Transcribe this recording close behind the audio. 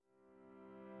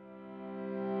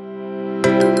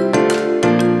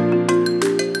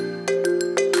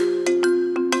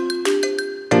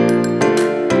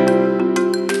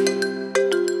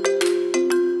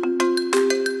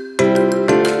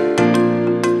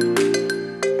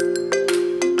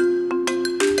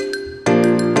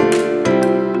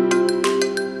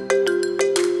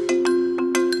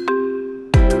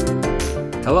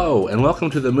and welcome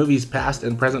to the Movies Past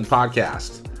and Present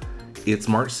podcast. It's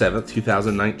March 7th,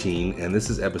 2019, and this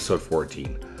is episode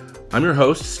 14. I'm your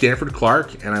host, Stanford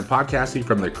Clark, and I'm podcasting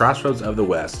from the crossroads of the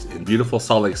West in beautiful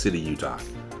Salt Lake City, Utah.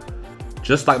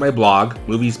 Just like my blog,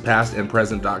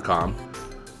 moviespastandpresent.com,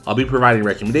 I'll be providing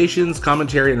recommendations,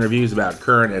 commentary, and reviews about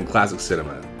current and classic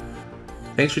cinema.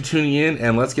 Thanks for tuning in,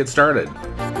 and let's get started.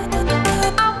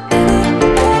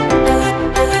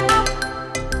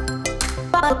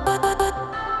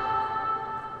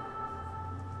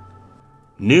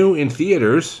 New in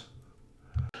theaters.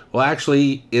 Well,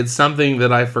 actually, it's something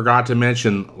that I forgot to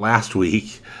mention last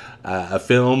week. A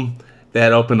film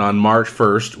that opened on March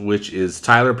 1st, which is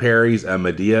Tyler Perry's A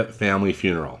Madea Family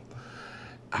Funeral.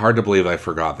 Hard to believe I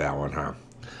forgot that one, huh?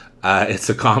 It's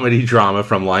a comedy drama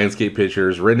from Lionsgate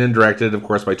Pictures, written and directed, of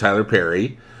course, by Tyler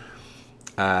Perry.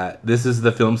 This is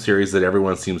the film series that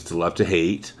everyone seems to love to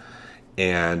hate.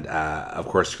 And, of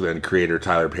course, then creator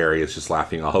Tyler Perry is just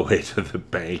laughing all the way to the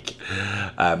bank.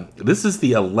 This is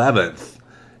the 11th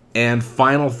and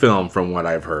final film from what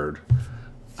I've heard.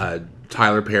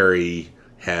 Tyler Perry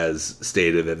has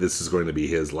stated that this is going to be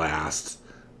his last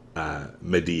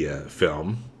Madea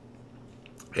film.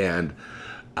 And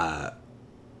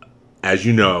as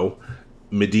you know,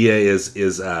 Madea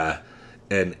is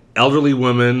an elderly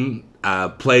woman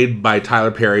played by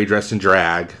Tyler Perry dressed in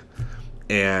drag.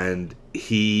 And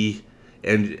she's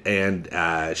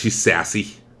sassy,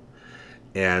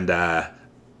 and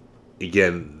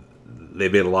again, they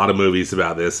made a lot of movies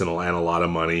about this and a lot of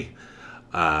money.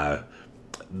 The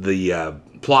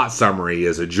plot summary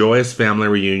is a joyous family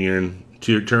reunion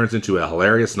turns into a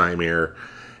hilarious nightmare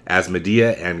as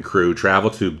Madea and crew travel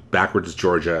to backwoods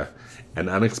Georgia and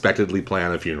unexpectedly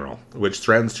plan a funeral, which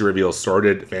threatens to reveal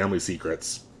sordid family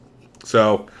secrets.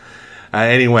 So,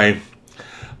 anyway.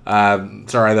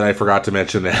 Sorry that I forgot to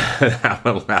mention that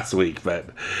one last week, but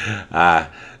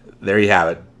there you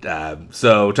have it.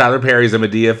 So Tyler Perry's A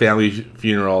Madea Family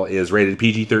Funeral is rated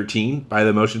PG-13 by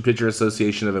the Motion Picture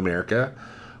Association of America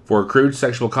for crude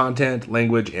sexual content,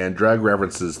 language, and drug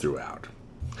references throughout.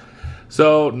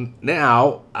 So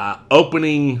now,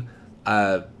 opening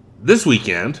this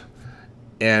weekend,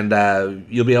 and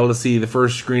you'll be able to see the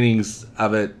first screenings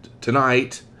of it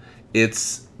tonight.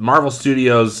 It's Marvel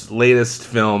Studios' latest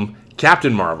film,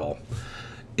 Captain Marvel.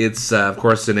 It's, of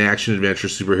course, an action-adventure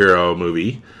superhero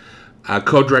movie,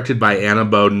 co-directed by Anna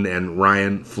Boden and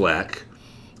Ryan Fleck.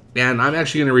 And I'm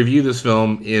actually going to review this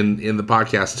film in the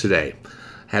podcast today.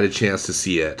 Had a chance to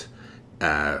see it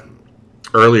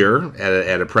earlier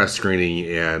at a press screening,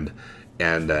 and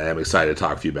I'm excited to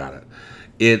talk to you about it.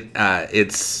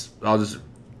 It's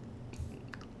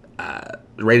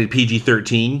rated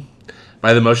PG-13.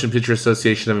 By the Motion Picture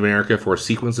Association of America for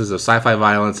sequences of sci-fi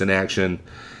violence and action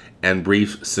and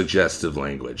brief suggestive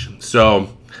language.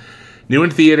 So, new in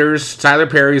theaters, Tyler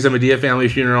Perry's A Madea Family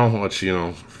Funeral, which,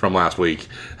 from last week,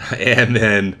 and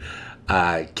then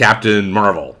Captain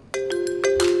Marvel.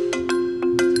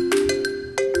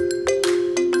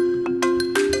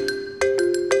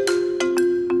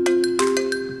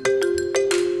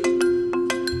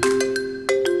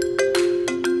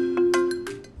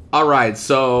 Alright,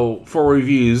 so for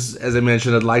reviews, as I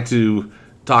mentioned, I'd like to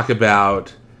talk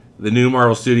about the new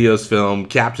Marvel Studios film,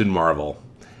 Captain Marvel.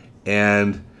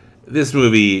 And this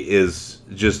movie is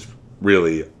just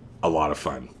really a lot of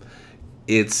fun.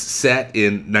 It's set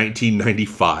in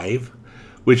 1995,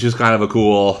 which is kind of a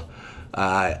cool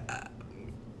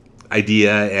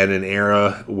idea, and an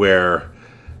era where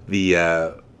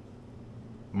the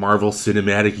Marvel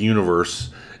Cinematic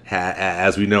Universe,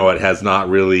 as we know it, has not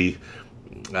really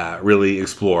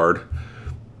explored.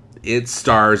 It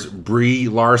stars Brie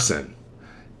Larson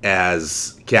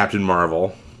as Captain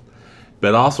Marvel,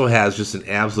 but also has just an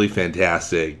absolutely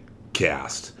fantastic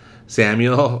cast.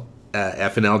 Samuel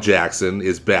F.L. Jackson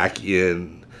is back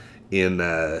in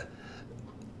the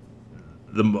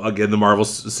Marvel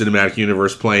Cinematic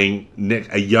Universe, playing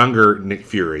a younger Nick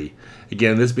Fury.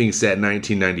 Again, this being set in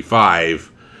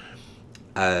 1995,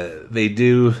 they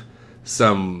did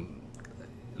some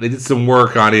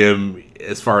work on him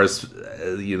as far as,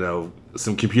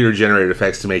 some computer-generated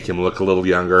effects to make him look a little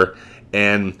younger.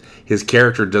 And his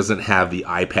character doesn't have the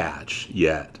eye patch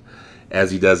yet,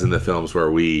 as he does in the films where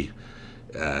we,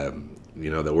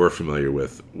 that we're familiar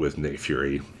with Nick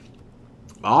Fury.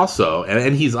 Also,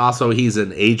 and he's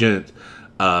an agent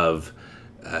of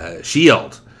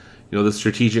S.H.I.E.L.D., the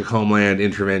Strategic Homeland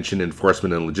Intervention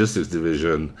Enforcement and Logistics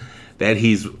Division that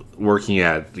he's working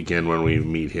at, again, when we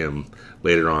meet him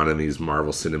later on in these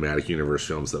Marvel Cinematic Universe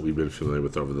films that we've been familiar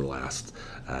with over the last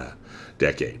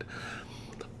decade.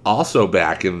 Also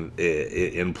back in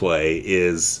play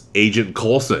is Agent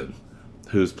Coulson,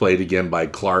 who's played again by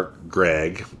Clark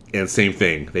Gregg. And same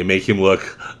thing, they make him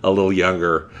look a little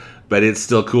younger, but it's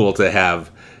still cool to have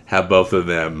both of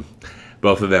them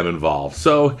involved.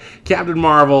 So Captain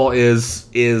Marvel is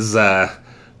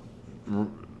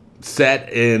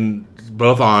set in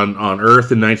both on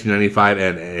Earth in 1995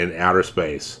 and in outer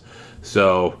space.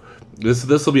 So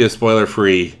this will be a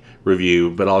spoiler-free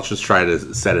review, but I'll just try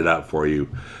to set it up for you.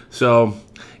 So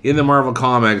in the Marvel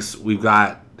Comics, we've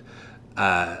got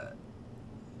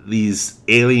these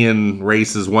alien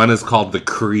races. One is called the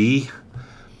Kree,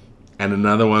 and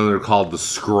another one they're called the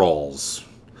Skrulls.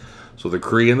 So the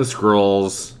Kree and the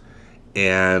Skrulls,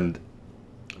 and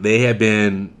they have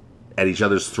been at each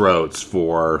other's throats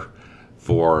for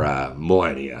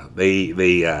millennia.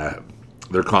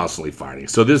 They're constantly fighting.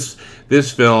 So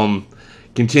this film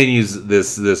continues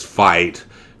this fight,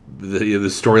 the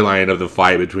storyline of the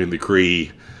fight between the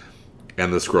Kree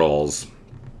and the Skrulls.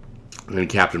 And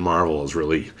Captain Marvel is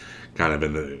really kind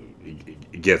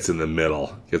of gets in the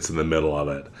middle of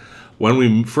it. When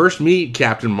we first meet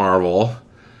Captain Marvel,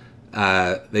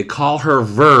 they call her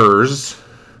Vers,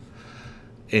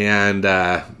 and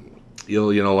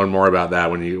you'll learn more about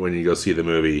that when you go see the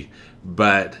movie.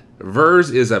 But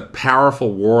Vers is a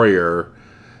powerful warrior,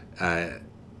 and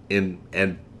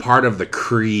part of the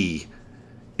Kree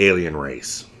alien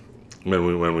race when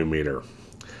we meet her.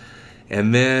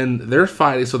 And then they're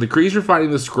fighting. So the Krees are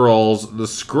fighting the Skrulls. The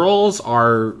Skrulls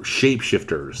are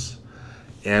shapeshifters,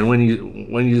 and when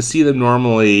you see them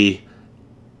normally,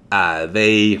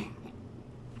 their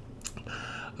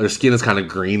skin is kind of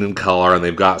green in color, and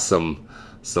they've got some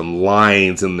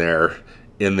lines in their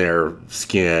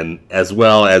skin as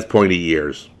well as pointy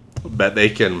ears. But they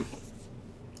can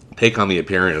take on the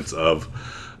appearance of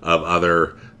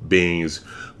other beings,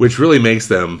 which really makes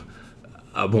them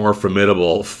a more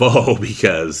formidable foe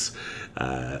because,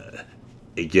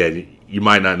 again, you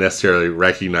might not necessarily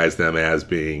recognize them as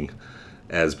being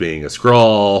a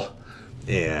Skrull,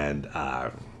 and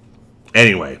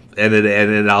anyway, and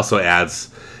it also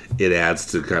adds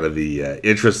to kind of the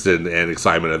interest and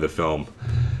excitement of the film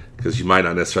because you might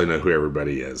not necessarily know who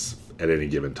everybody is at any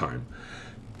given time.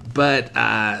 But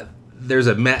there's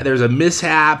a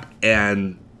mishap,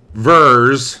 and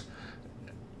Vers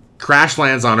crash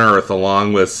lands on Earth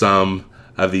along with some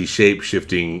of these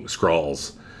shape-shifting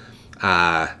Skrulls.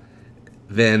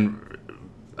 Then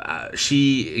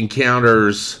she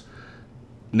encounters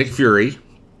Nick Fury,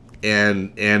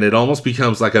 and it almost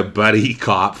becomes like a buddy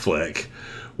cop flick,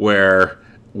 where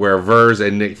Vers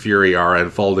and Nick Fury are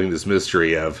unfolding this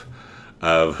mystery of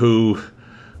who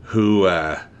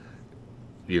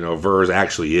Vers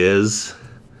actually is.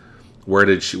 Where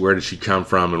did she come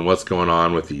from, and what's going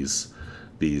on with these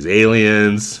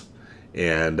aliens?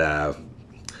 And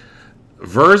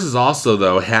Vers is also,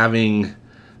 though, having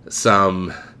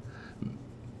some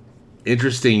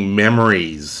interesting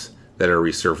memories that are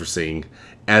resurfacing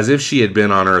as if she had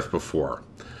been on Earth before.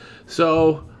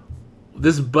 So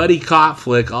this buddy cop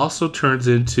flick also turns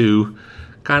into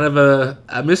kind of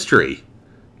a mystery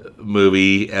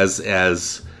movie as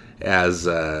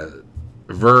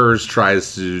Vers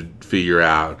tries to figure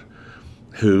out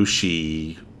who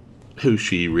she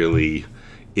really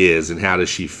is and how does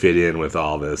she fit in with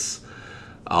all this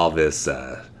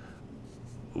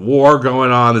war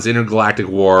going on, this intergalactic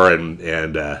war, and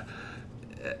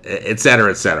et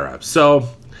cetera, et cetera. So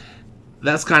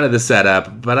that's kind of the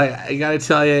setup. But I gotta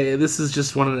tell you, this is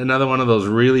just another one of those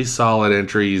really solid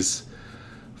entries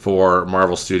for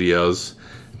Marvel Studios.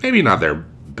 Maybe not their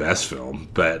best film,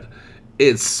 but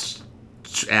it's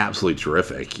absolutely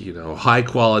terrific. High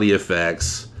quality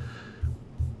effects,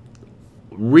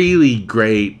 really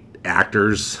great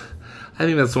actors. I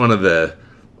think that's one of the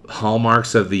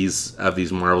hallmarks of these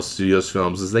Marvel Studios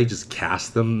films is they just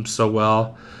cast them so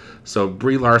well. So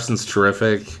Brie Larson's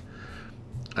terrific.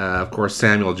 Of course,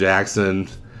 Samuel Jackson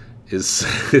is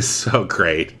so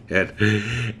great,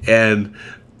 and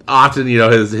often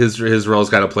his role's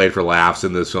kind of played for laughs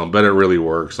in this film, but it really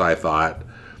works. I thought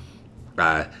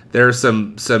there are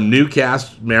some new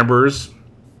cast members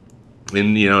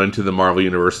into the Marvel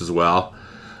universe as well.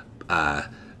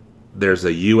 There's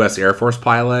a U.S. Air Force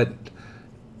pilot.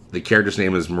 The character's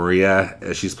name is Maria.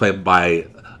 She's played by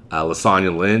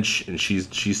Lasagna Lynch, and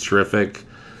she's terrific.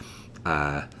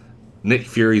 Nick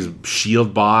Fury's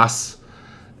SHIELD boss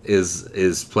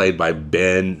is played by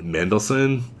Ben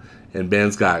Mendelsohn, and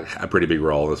Ben's got a pretty big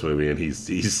role in this movie, and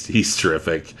he's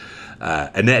terrific.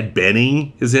 Annette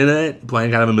Bening is in it,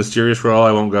 playing kind of a mysterious role.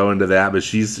 I won't go into that, but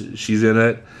she's in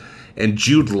it. And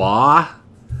Jude Law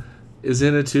is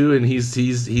in it too, and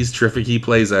he's terrific. He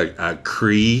plays a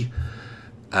Kree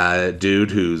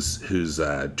dude who's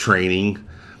training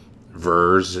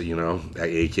Vers,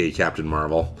 aka Captain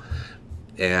Marvel,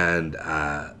 and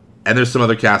there's some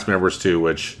other cast members too,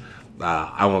 which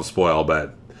I won't spoil,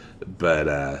 but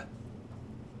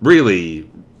really,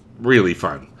 really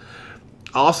fun.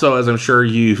 Also, as I'm sure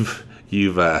you've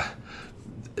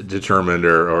determined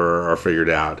or figured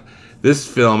out, this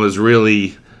film is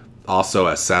really also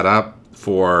a setup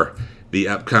for the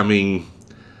upcoming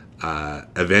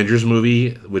Avengers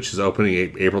movie, which is opening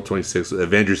April 26th,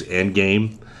 Avengers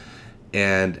Endgame.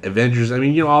 And Avengers,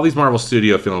 all these Marvel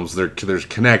Studio films, they're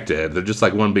connected. They're just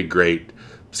like one big great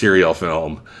serial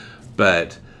film.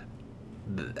 But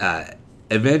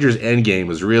Avengers Endgame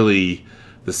was really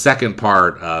the second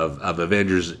part of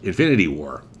Avengers Infinity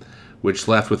War, which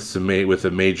left with a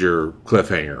major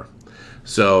cliffhanger.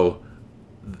 So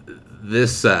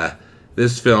this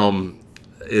film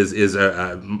is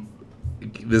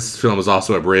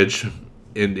also a bridge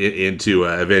into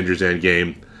Avengers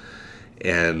Endgame,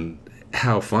 and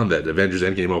how fun that Avengers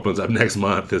Endgame opens up next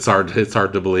month. It's hard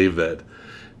to believe that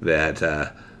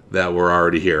we're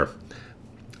already here.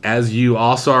 As you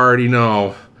also already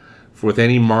know, with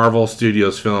any Marvel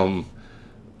Studios film,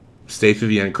 stay through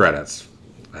the end credits,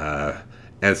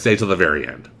 and stay till the very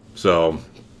end. So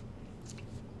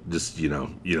just you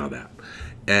know that,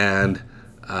 and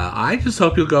I just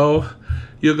hope you'll go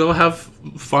have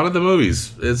fun at the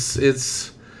movies. It's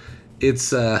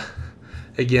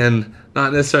again,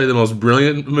 not necessarily the most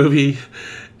brilliant movie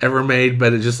ever made,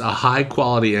 but it's just a high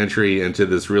quality entry into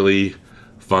this really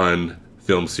fun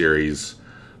film series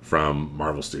from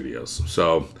Marvel Studios.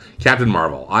 So Captain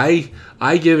Marvel, I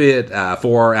give it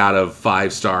 4 out of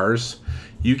 5 stars.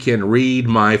 You can read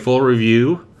my full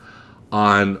review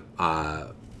on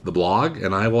the blog,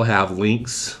 and I will have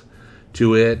links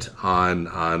to it on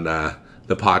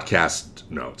the podcast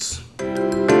notes.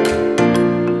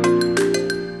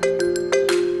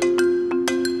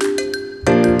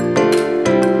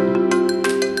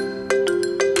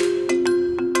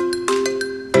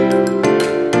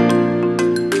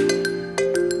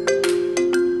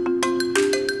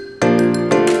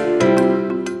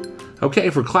 Okay,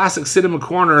 for Classic Cinema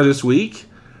Corner this week,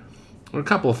 a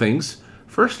couple of things.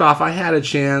 First off, I had a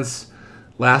chance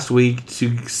last week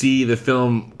to see the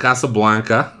film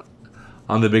Casablanca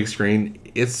on the big screen.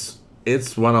 It's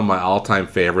one of my all-time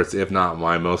favorites, if not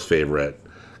my most favorite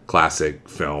classic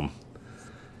film.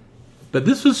 But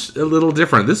this was a little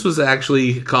different. This was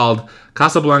actually called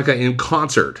Casablanca in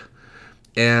Concert,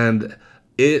 and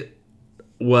it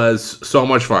was so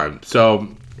much fun. So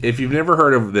if you've never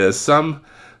heard of this,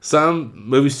 some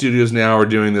movie studios now are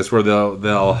doing this where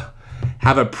they'll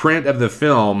have a print of the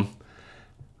film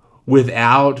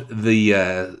without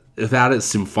its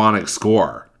symphonic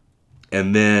score,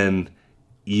 and then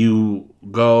you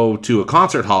go to a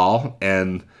concert hall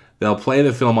and they'll play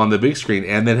the film on the big screen,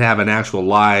 and then have an actual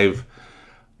live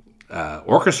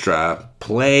orchestra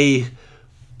play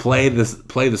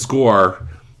the score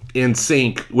in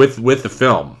sync with the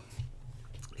film.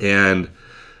 And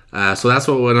so that's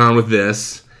what went on with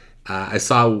this. I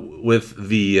saw with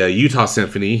the Utah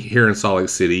Symphony here in Salt Lake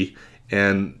City,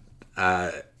 and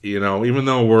even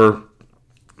though we're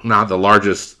not the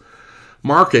largest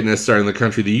market necessarily in the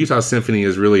country, the Utah Symphony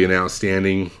is really an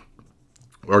outstanding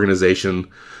organization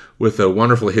with a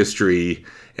wonderful history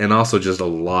and also just a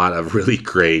lot of really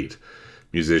great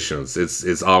musicians.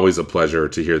 It's always a pleasure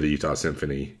to hear the Utah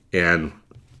Symphony, and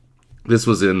this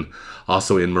was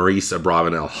also in Maurice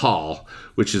Abravanel Hall,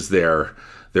 which is their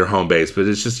home base. But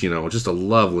it's just just a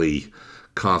lovely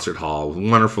concert hall with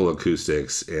wonderful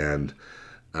acoustics and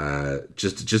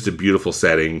just a beautiful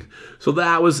setting. So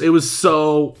it was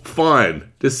so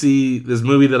fun to see this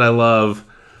movie that I love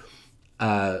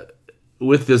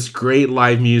with this great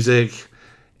live music,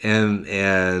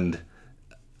 and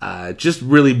just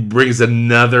really brings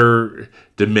another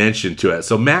dimension to it.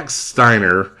 So Max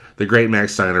Steiner, the great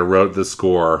Max Steiner, wrote the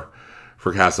score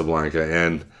for Casablanca,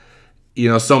 and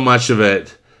so much of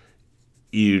it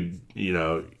you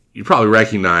probably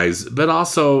recognize, but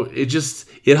also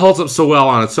it holds up so well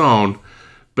on its own.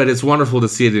 But it's wonderful to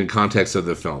see it in context of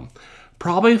the film.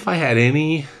 Probably if I had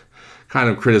any kind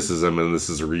of criticism, and this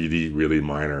is really, really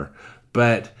minor,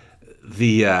 but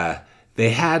they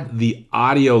had the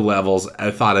audio levels,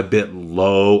 I thought, a bit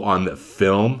low on the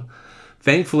film.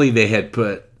 Thankfully, they had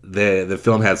put the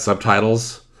film had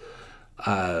subtitles,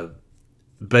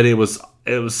 but it was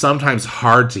sometimes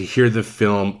hard to hear the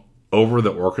film over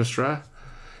the orchestra,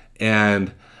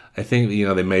 and I think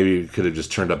they maybe could have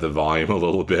just turned up the volume a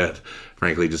little bit,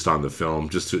 frankly, just on the film,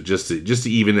 just to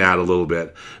even it out a little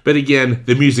bit. But again,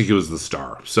 the music was the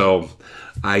star, so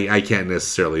I can't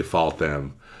necessarily fault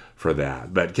them for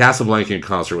that. But Casablanca in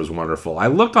concert was wonderful. I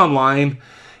looked online,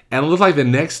 and it looked like the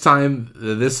next time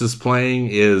this is playing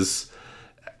is,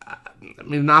 I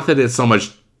mean, not that it's so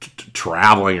much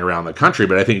traveling around the country,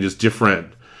 but I think just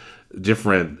different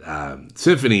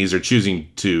symphonies are choosing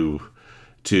to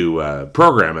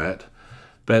program it.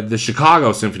 But the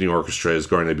Chicago Symphony Orchestra is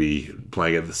going to be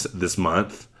playing it this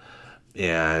month,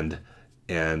 and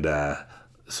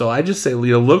so I just say,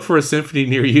 look for a symphony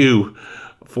near you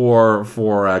for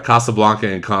Casablanca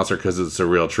in concert, because it's a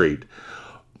real treat.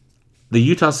 The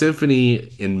Utah Symphony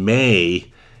in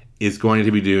May is going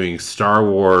to be doing Star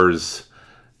Wars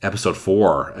Episode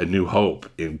 4, A New Hope,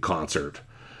 in concert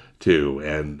too,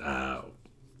 and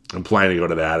I'm planning to go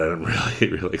to that, and I'm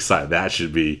really excited. That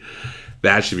should be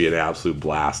an absolute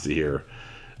blast to hear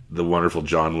the wonderful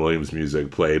John Williams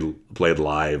music played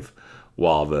live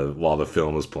while the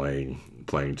film is playing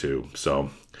too. So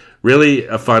really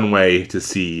a fun way to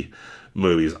see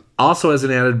movies. Also, as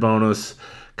an added bonus,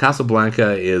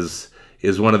 Casablanca is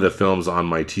one of the films on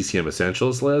my TCM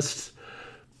Essentials list.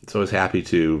 So I was happy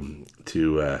to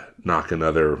knock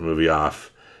another movie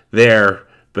off there,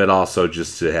 but also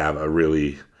just to have a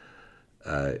really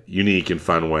unique and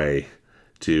fun way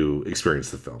to experience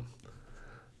the film.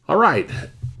 All right.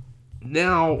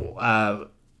 Now,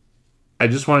 I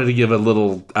just wanted to give a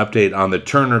little update on the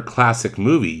Turner Classic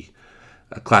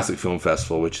Film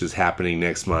Festival, which is happening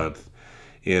next month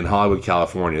in Hollywood,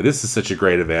 California. This is such a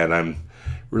great event. I'm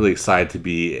really excited to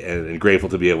be and grateful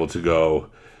to be able to go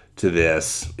to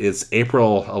this. It's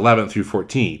April 11th through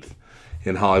 14th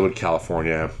in Hollywood,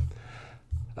 California.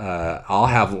 I'll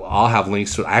have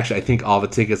links to. Actually, I think all the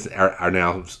tickets are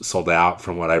now sold out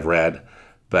from what I've read,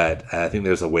 but I think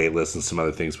there's a wait list and some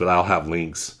other things. But I'll have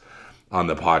links on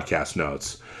the podcast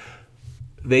notes.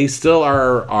 They still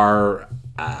are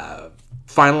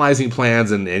finalizing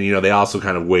plans, and they also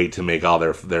kind of wait to make all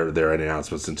their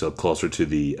announcements until closer to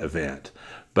the event.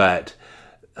 But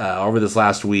over this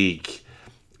last week,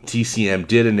 TCM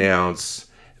did announce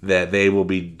that they will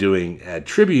be doing a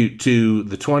tribute to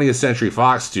the 20th Century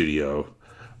Fox studio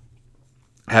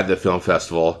at the film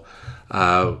festival,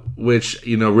 which,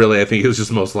 really I think is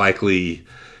just most likely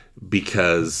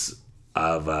because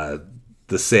of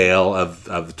the sale of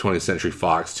the 20th Century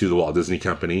Fox to the Walt Disney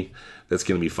Company. That's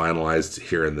going to be finalized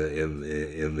here in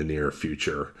the near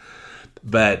future.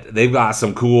 But they've got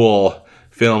some cool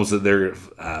films that they're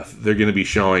going to be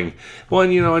showing. Well,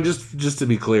 and just to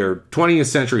be clear, 20th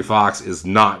Century Fox is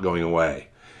not going away.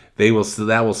 That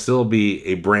will still be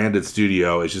a branded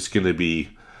studio. It's just going to be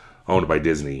owned by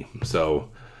Disney. So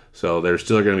there's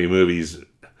still going to be movies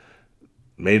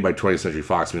made by 20th Century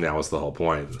Fox. I mean, that was the whole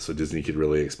point. So Disney could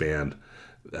really expand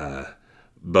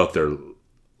both their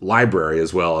library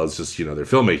as well as just their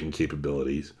filmmaking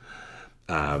capabilities.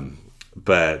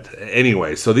 But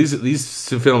anyway, so these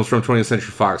films from 20th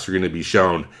Century Fox are going to be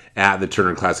shown at the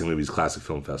Turner Classic Movies Classic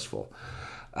Film Festival.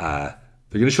 They're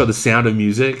going to show The Sound of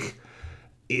Music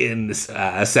in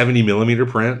a 70 millimeter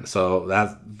print, so that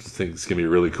I think is going to be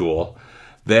really cool.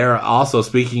 They're also,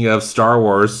 speaking of Star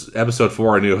Wars Episode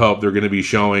 4, A New Hope, they're going to be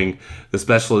showing the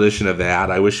special edition of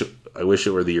that. I wish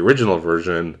it were the original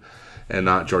version and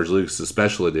not George Lucas'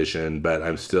 special edition, but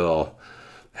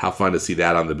how fun to see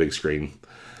that on the big screen.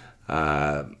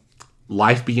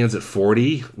 Life Begins at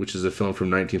 40, which is a film from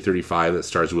 1935 that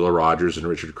stars Will Rogers and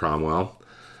Richard Cromwell.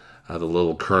 The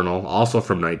Little Colonel, also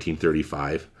from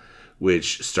 1935,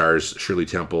 which stars Shirley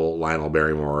Temple, Lionel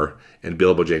Barrymore, and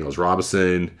Bilbo Jangles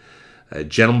Robinson.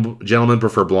 Gentlemen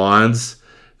Prefer Blondes,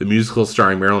 the musical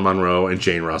starring Marilyn Monroe and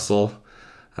Jane Russell.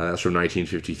 That's from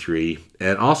 1953.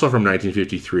 And also from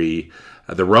 1953,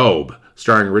 The Robe,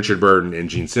 starring Richard Burton and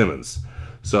Gene Simmons.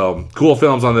 So, cool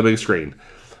films on the big screen.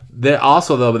 There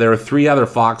are three other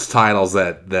Fox titles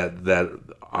that had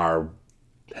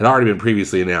already been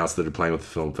previously announced that are playing with the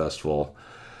film festival.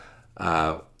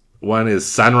 One is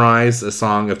Sunrise, A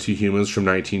Song of Two Humans from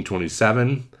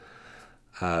 1927.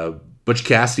 Butch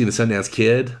Cassidy and the Sundance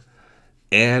Kid,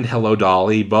 and Hello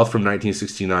Dolly, both from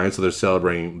 1969. So they're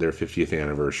celebrating their 50th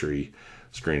anniversary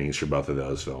screenings for both of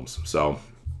those films. So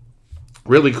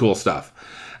really cool stuff.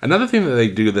 Another thing that they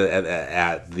do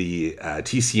at the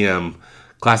TCM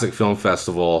Classic Film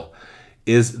Festival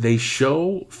is they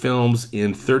show films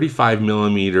in 35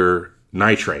 millimeter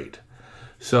nitrate.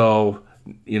 So,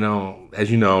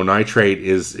 as you know, nitrate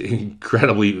is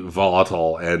incredibly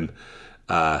volatile and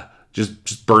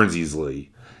just burns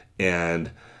easily.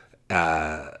 And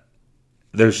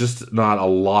there's just not a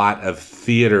lot of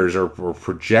theaters or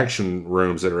projection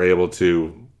rooms that are able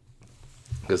to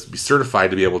just be certified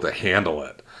to be able to handle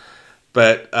it.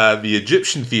 But the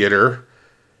Egyptian Theater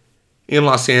in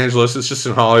Los Angeles. It's just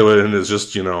in Hollywood, and it's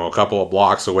just, a couple of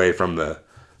blocks away from the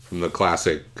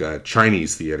classic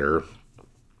Chinese theater.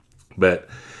 But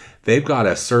they've got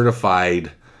a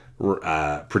certified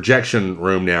projection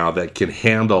room now that can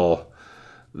handle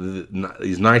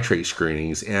these nitrate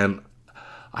screenings. And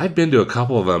I've been to a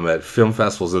couple of them at film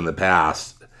festivals in the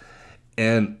past,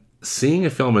 and seeing a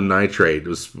film in nitrate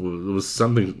was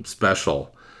something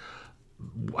special.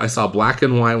 I saw a black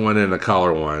and white one and a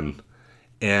color one,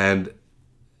 and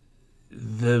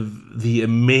the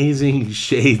amazing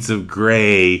shades of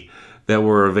gray that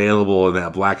were available in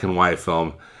that black and white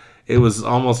film, it was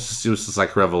just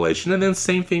like revelation. And then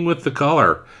same thing with the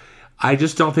color. I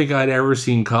just don't think I'd ever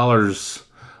seen colors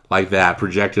like that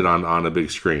projected on a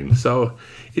big screen. So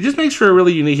it just makes for a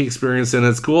really unique experience, and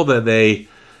it's cool that I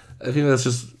think that's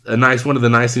just one of the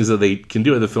nice things that they can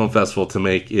do at the film festival to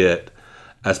make it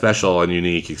a special and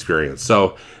unique experience.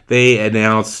 So they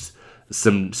announced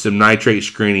some nitrate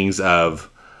screenings of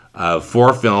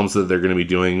 4 films that they're going to be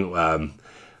doing.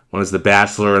 One is The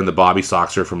Bachelor and the Bobby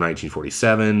Soxer from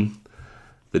 1947,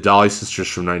 The Dolly Sisters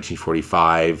from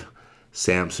 1945,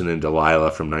 Samson and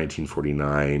Delilah from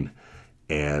 1949,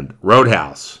 and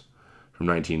Roadhouse from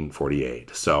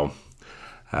 1948. So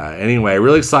anyway,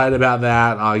 really excited about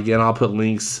that. Again, I'll put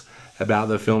links about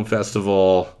the film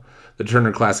festival, the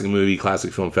Turner Classic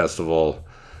Film Festival,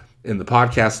 in the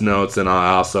podcast notes, and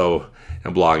I also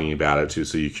am blogging about it too,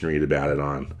 so you can read about it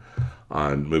on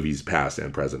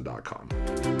moviespastandpresent.com.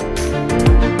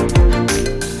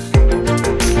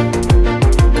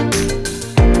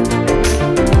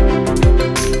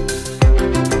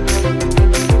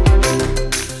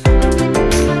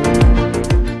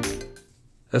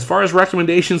 As far as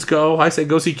recommendations go, I say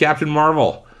go see Captain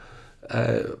Marvel.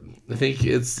 I think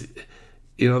it's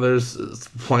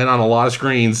playing on a lot of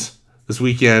screens this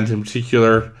weekend in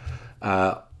particular.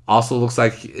 Also looks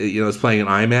like it's playing in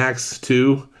IMAX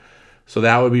too, so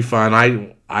that would be fun.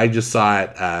 I just saw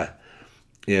it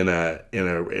in a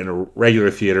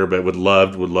regular theater, but would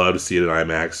love to see it in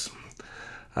IMAX.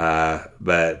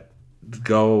 But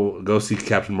go see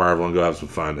Captain Marvel and go have some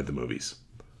fun at the movies.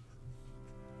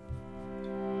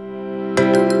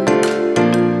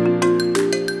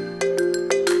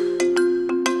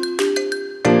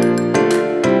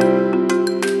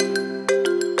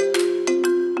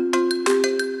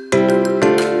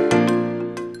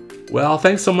 Well,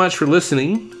 thanks so much for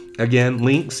listening. Again,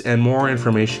 links and more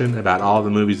information about all the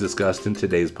movies discussed in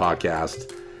today's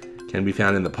podcast can be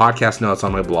found in the podcast notes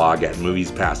on my blog at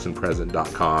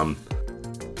moviespastandpresent.com.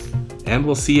 And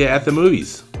we'll see you at the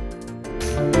movies.